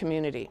technology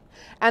community.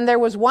 And there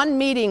was one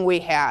meeting we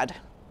had,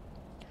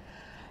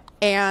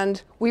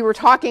 and we were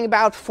talking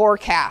about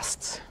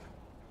forecasts.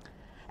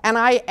 And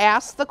I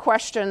asked the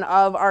question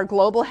of our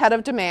global head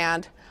of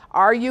demand,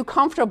 are you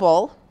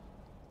comfortable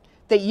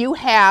that you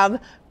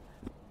have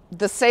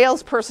the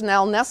sales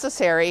personnel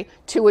necessary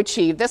to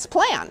achieve this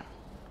plan?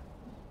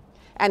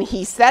 And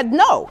he said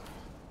no.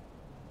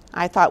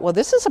 I thought, well,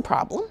 this is a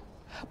problem.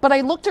 But I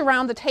looked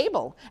around the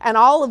table, and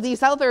all of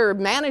these other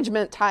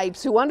management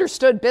types who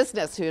understood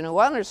business, who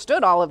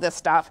understood all of this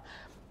stuff,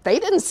 they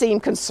didn't seem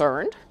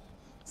concerned.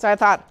 So I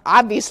thought,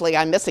 obviously,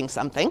 I'm missing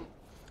something.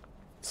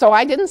 So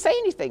I didn't say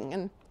anything.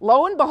 And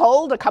lo and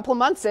behold, a couple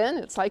months in,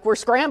 it's like we're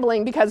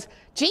scrambling because,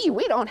 gee,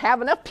 we don't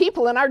have enough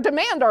people in our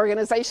demand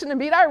organization to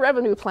meet our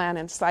revenue plan.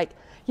 And it's like,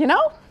 you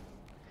know,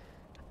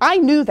 I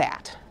knew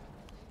that.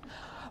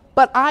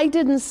 But I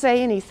didn't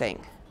say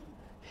anything.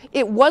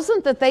 It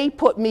wasn't that they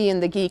put me in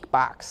the geek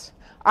box.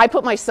 I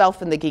put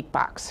myself in the geek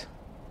box.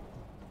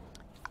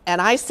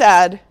 And I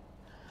said,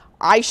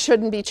 I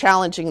shouldn't be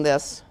challenging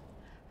this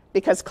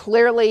because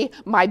clearly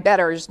my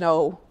betters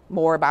know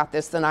more about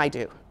this than I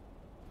do.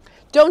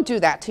 Don't do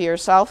that to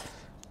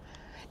yourself.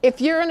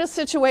 If you're in a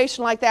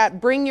situation like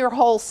that, bring your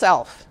whole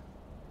self.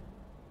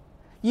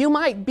 You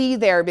might be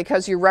there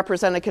because you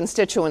represent a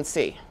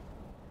constituency,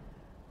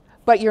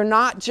 but you're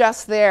not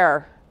just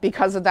there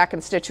because of that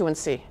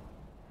constituency.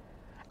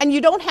 And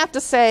you don't have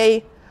to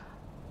say,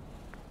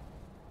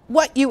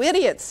 "What, you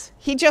idiots?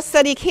 He just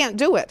said he can't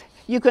do it."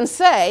 You can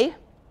say,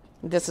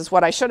 this is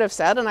what I should have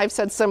said, and I've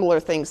said similar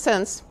things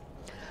since.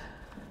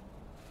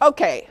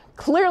 "Okay,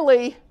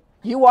 clearly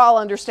you all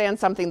understand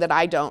something that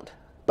I don't,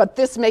 but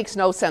this makes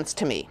no sense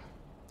to me.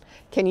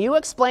 Can you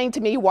explain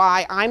to me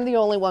why I'm the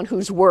only one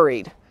who's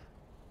worried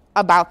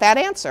about that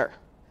answer?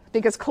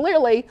 Because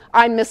clearly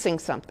I'm missing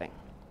something."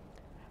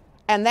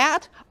 And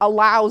that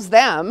allows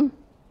them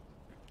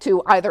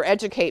to either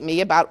educate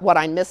me about what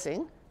I'm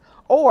missing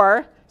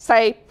or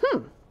say,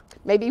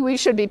 maybe we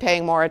should be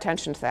paying more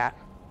attention to that.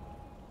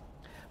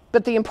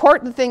 But the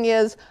important thing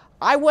is,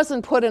 I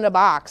wasn't put in a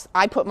box.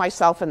 I put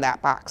myself in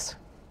that box.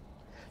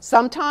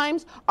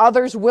 Sometimes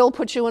others will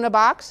put you in a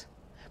box,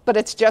 but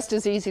it's just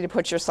as easy to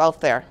put yourself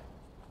there.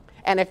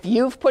 And if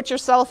you've put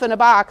yourself in a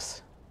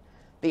box,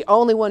 the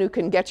only one who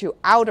can get you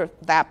out of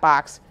that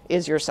box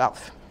is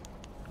yourself.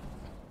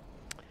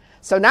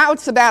 So now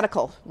it's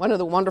sabbatical, one of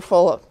the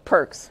wonderful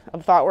perks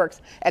of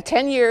ThoughtWorks. At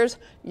 10 years,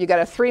 you get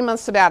a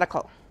 3-month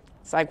sabbatical.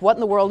 It's like, what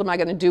in the world am I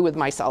going to do with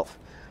myself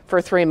for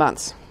 3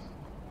 months?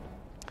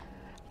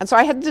 And so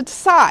I had to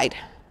decide.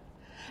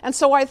 And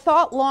so I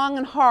thought long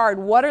and hard,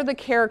 what are the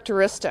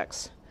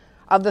characteristics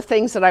of the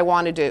things that I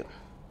want to do?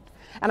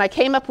 And I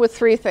came up with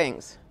 3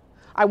 things.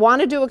 I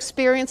wanted to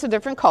experience a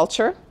different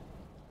culture.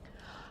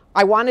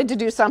 I wanted to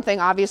do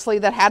something, obviously,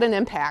 that had an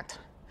impact.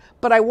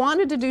 But I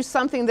wanted to do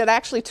something that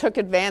actually took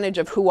advantage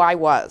of who I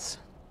was.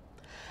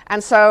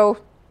 And so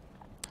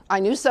I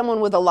knew someone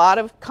with a lot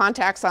of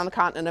contacts on the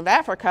continent of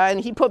Africa, and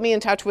he put me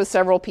in touch with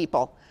several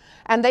people.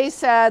 And they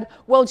said,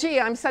 "Well, gee,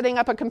 I'm setting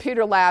up a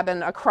computer lab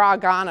in Accra,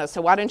 Ghana,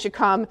 so why don't you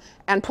come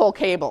and pull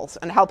cables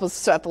and help us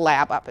set the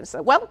lab up?" And I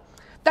said, well,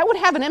 that would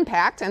have an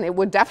impact, and it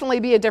would definitely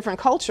be a different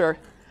culture.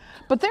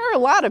 But there are a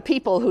lot of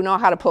people who know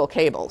how to pull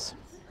cables.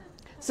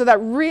 So that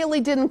really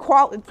didn't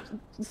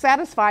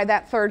satisfy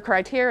that third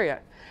criteria.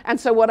 And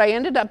so what I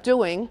ended up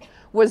doing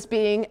was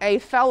being a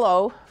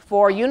fellow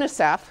for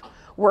UNICEF,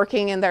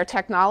 working in their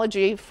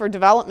technology for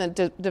development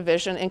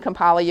division in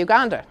Kampala,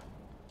 Uganda.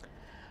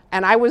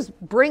 And I was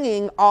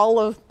bringing all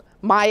of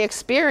my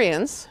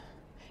experience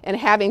in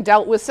having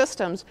dealt with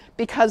systems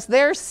because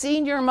their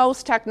senior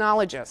most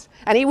technologist,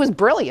 and he was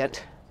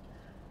brilliant,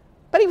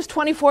 but he was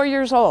 24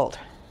 years old.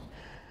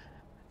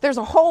 There's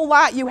a whole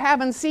lot you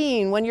haven't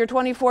seen when you're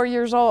 24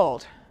 years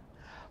old.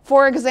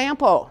 For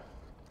example,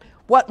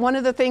 one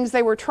of the things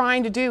they were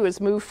trying to do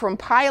is move from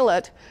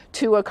pilot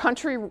to a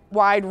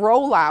countrywide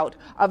rollout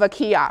of a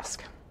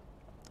kiosk.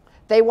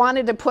 They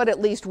wanted to put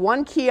at least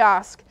one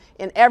kiosk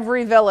in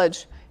every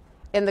village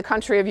in the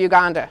country of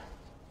Uganda.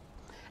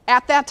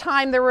 At that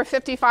time, there were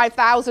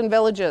 55,000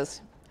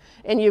 villages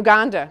in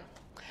Uganda.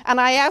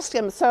 And I asked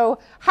him, so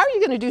how are you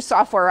going to do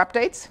software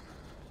updates?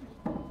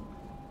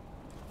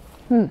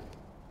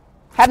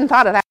 Hadn't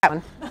thought of that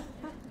one.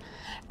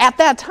 At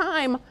that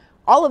time,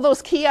 all of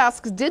those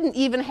kiosks didn't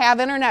even have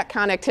internet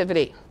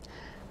connectivity.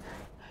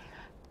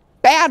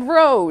 Bad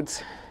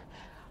roads,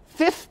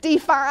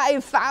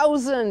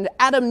 55,000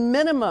 at a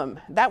minimum.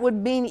 That would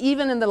mean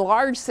even in the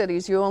large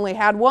cities, you only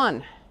had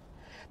one.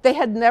 They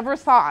had never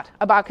thought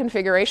about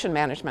configuration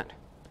management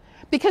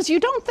because you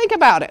don't think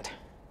about it.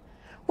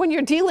 When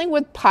you're dealing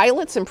with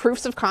pilots and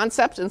proofs of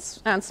concept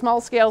and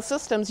small-scale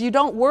systems, you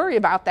don't worry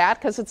about that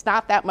because it's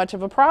not that much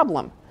of a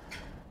problem.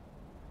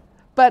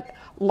 But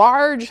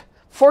large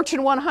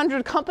Fortune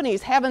 100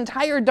 companies have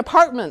entire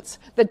departments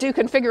that do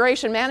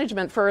configuration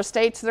management for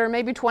estates that are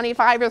maybe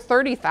 25 or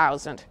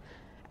 30,000,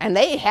 and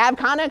they have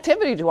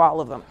connectivity to all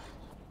of them.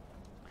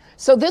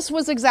 So this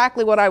was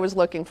exactly what I was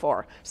looking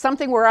for,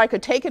 something where I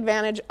could take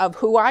advantage of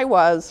who I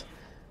was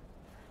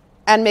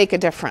and make a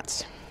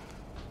difference.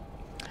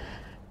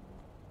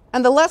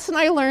 And the lesson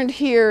I learned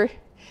here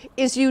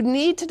is you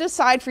need to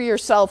decide for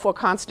yourself what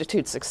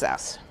constitutes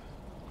success,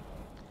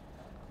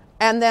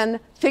 and then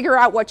figure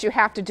out what you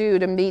have to do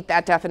to meet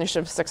that definition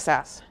of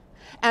success.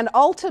 And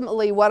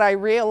ultimately, what I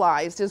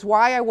realized is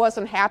why I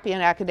wasn't happy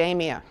in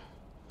academia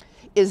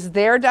is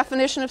their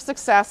definition of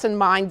success and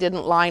mine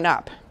didn't line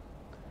up.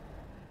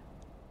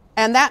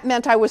 And that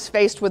meant I was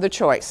faced with a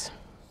choice.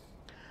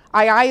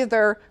 I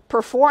either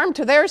perform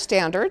to their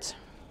standards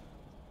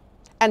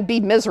and be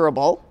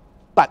miserable,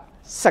 but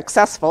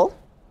successful,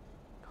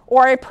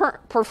 or I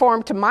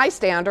perform to my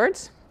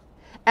standards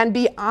and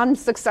be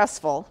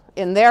unsuccessful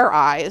in their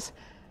eyes,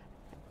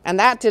 and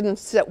that didn't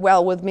sit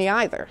well with me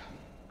either.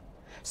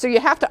 So you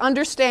have to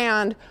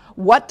understand,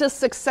 what does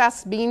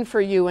success mean for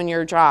you in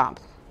your job?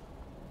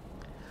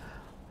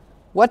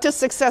 What does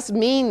success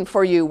mean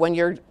for you when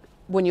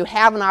you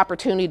have an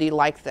opportunity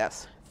like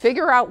this?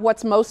 Figure out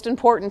what's most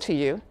important to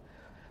you.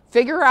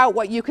 Figure out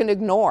what you can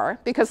ignore,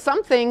 because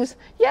some things,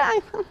 yeah,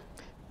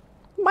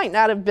 might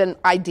not have been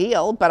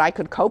ideal, but I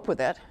could cope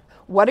with it.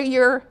 What are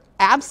your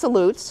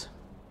absolutes?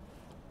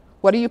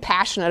 What are you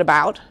passionate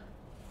about?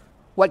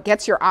 What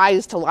gets your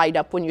eyes to light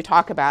up when you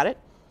talk about it?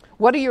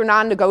 What are your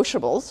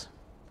non-negotiables?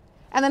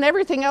 And then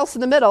everything else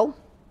in the middle,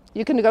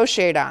 you can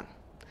negotiate on.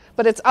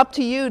 But it's up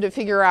to you to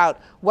figure out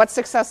what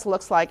success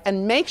looks like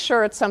and make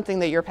sure it's something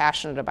that you're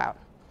passionate about.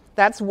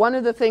 That's one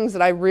of the things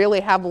that I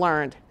really have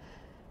learned.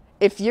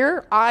 If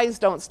your eyes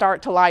don't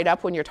start to light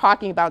up when you're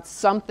talking about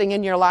something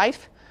in your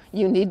life,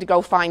 you need to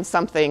go find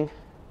something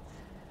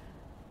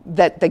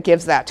that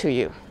gives that to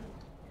you.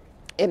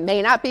 It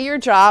may not be your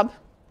job.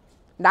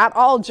 Not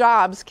all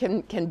jobs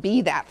can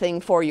be that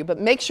thing for you, but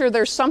make sure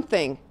there's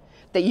something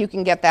that you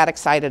can get that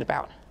excited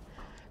about.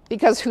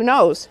 Because who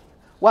knows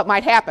what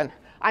might happen.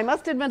 I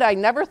must admit I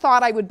never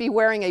thought I would be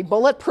wearing a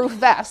bulletproof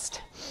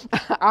vest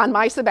on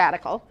my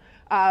sabbatical.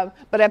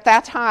 But at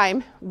that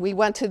time, we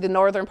went to the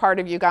northern part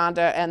of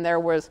Uganda, and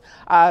there was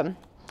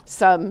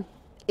some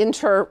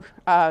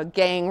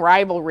inter-gang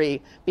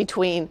rivalry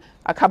between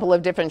a couple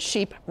of different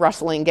sheep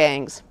rustling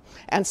gangs.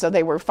 And so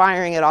they were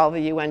firing at all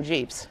the UN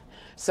jeeps.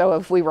 So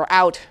if we were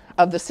out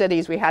of the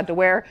cities, we had to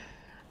wear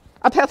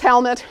a pith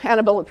helmet and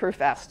a bulletproof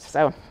vest.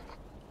 So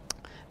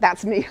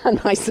that's me on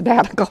my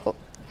sabbatical.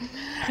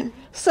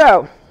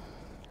 So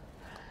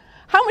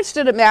how much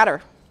did it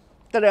matter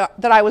that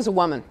I was a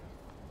woman?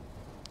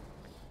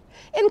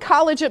 In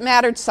college, it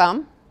mattered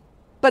some,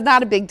 but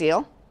not a big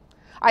deal.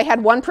 I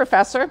had one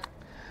professor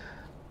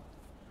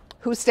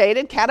who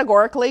stated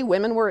categorically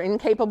women were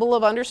incapable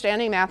of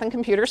understanding math and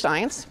computer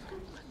science.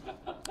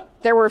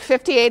 There were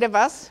 58 of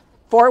us,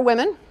 4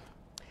 women.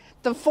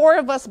 The 4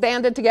 of us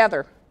banded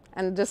together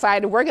and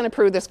decided we're going to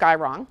prove this guy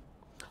wrong.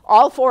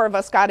 All 4 of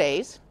us got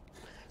A's.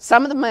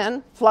 Some of the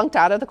men flunked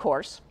out of the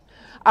course.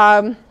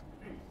 But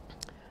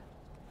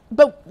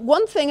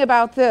one thing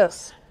about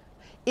this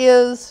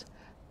is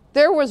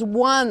there was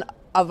one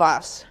of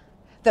us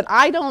that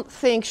I don't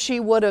think she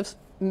would have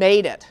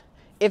made it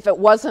if it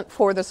wasn't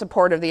for the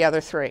support of the other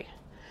 3.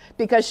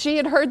 Because she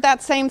had heard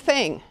that same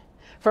thing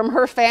from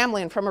her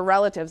family and from her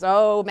relatives.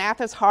 Oh,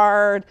 math is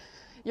hard.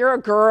 You're a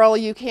girl.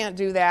 You can't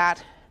do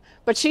that.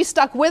 But she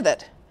stuck with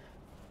it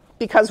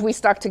because we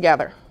stuck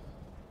together.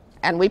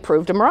 And we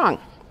proved them wrong.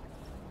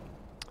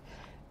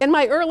 In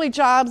my early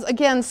jobs,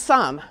 again,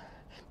 some.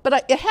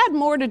 But it had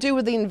more to do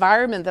with the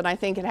environment than I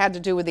think it had to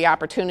do with the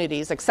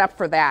opportunities, except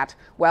for that,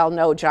 well,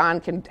 no,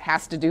 John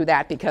has to do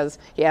that because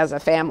he has a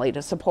family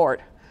to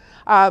support.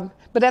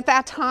 But at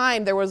that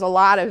time, there was a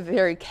lot of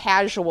very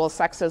casual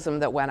sexism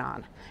that went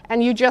on.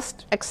 And you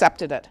just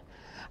accepted it.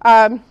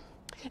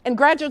 In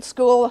graduate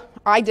school,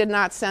 I did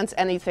not sense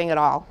anything at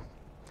all.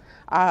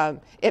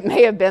 It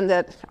may have been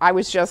that I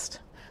was just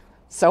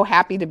so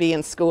happy to be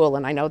in school,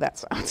 and I know that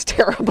sounds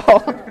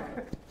terrible.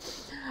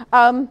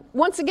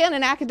 Once again,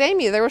 in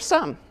academia, there were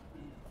some.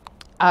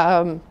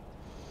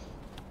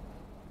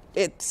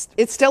 It's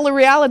still a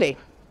reality,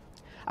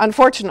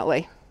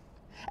 unfortunately.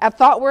 At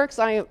ThoughtWorks,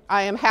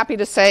 I am happy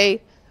to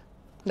say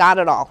not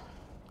at all.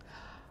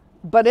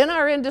 But in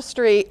our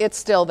industry, it's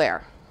still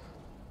there.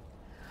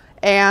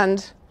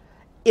 And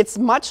it's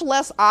much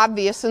less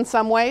obvious in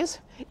some ways.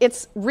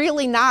 It's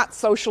really not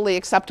socially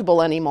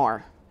acceptable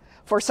anymore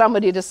for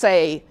somebody to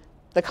say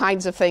the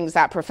kinds of things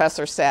that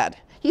professor said.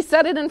 He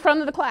said it in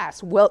front of the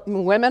class. Well,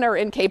 women are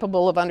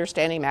incapable of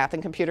understanding math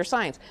and computer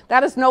science.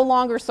 That is no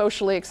longer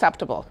socially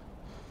acceptable.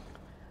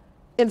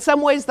 In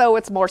some ways, though,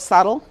 it's more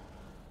subtle,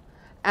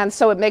 and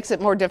so it makes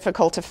it more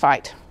difficult to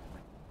fight.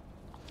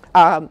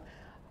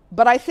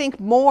 But I think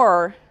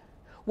more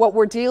what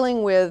we're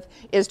dealing with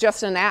is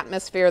just an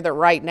atmosphere that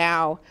right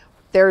now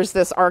there's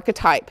this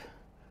archetype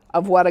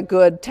of what a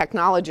good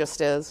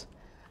technologist is,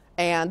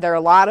 and there are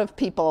a lot of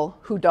people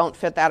who don't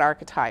fit that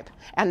archetype,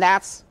 and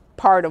that's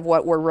part of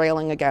what we're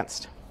railing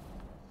against.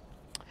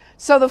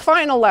 So the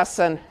final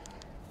lesson,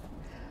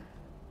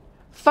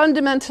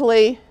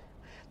 fundamentally,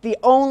 the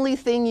only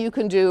thing you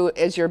can do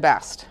is your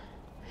best.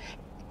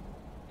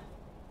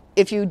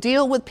 If you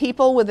deal with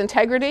people with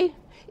integrity,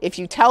 if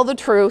you tell the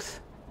truth,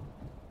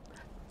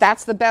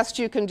 that's the best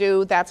you can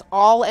do. That's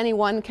all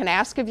anyone can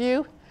ask of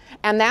you.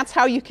 And that's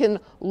how you can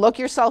look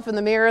yourself in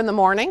the mirror in the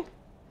morning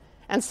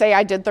and say,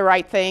 I did the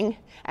right thing.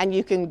 And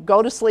you can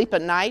go to sleep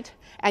at night.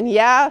 And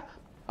yeah,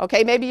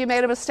 okay, maybe you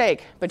made a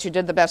mistake, but you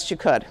did the best you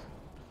could.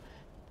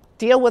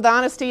 Deal with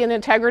honesty and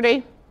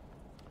integrity.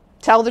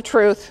 Tell the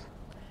truth.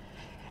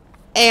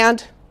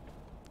 And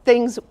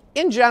things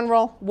in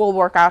general will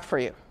work out for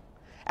you.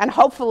 And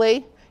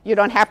hopefully you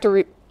don't have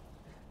to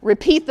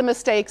repeat the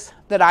mistakes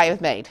that I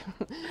have made.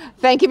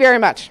 Thank you very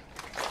much.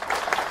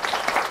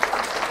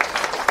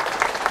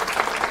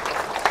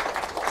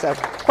 So,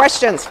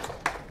 questions?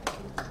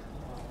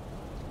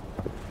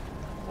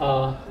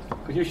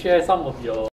 Could you share some of your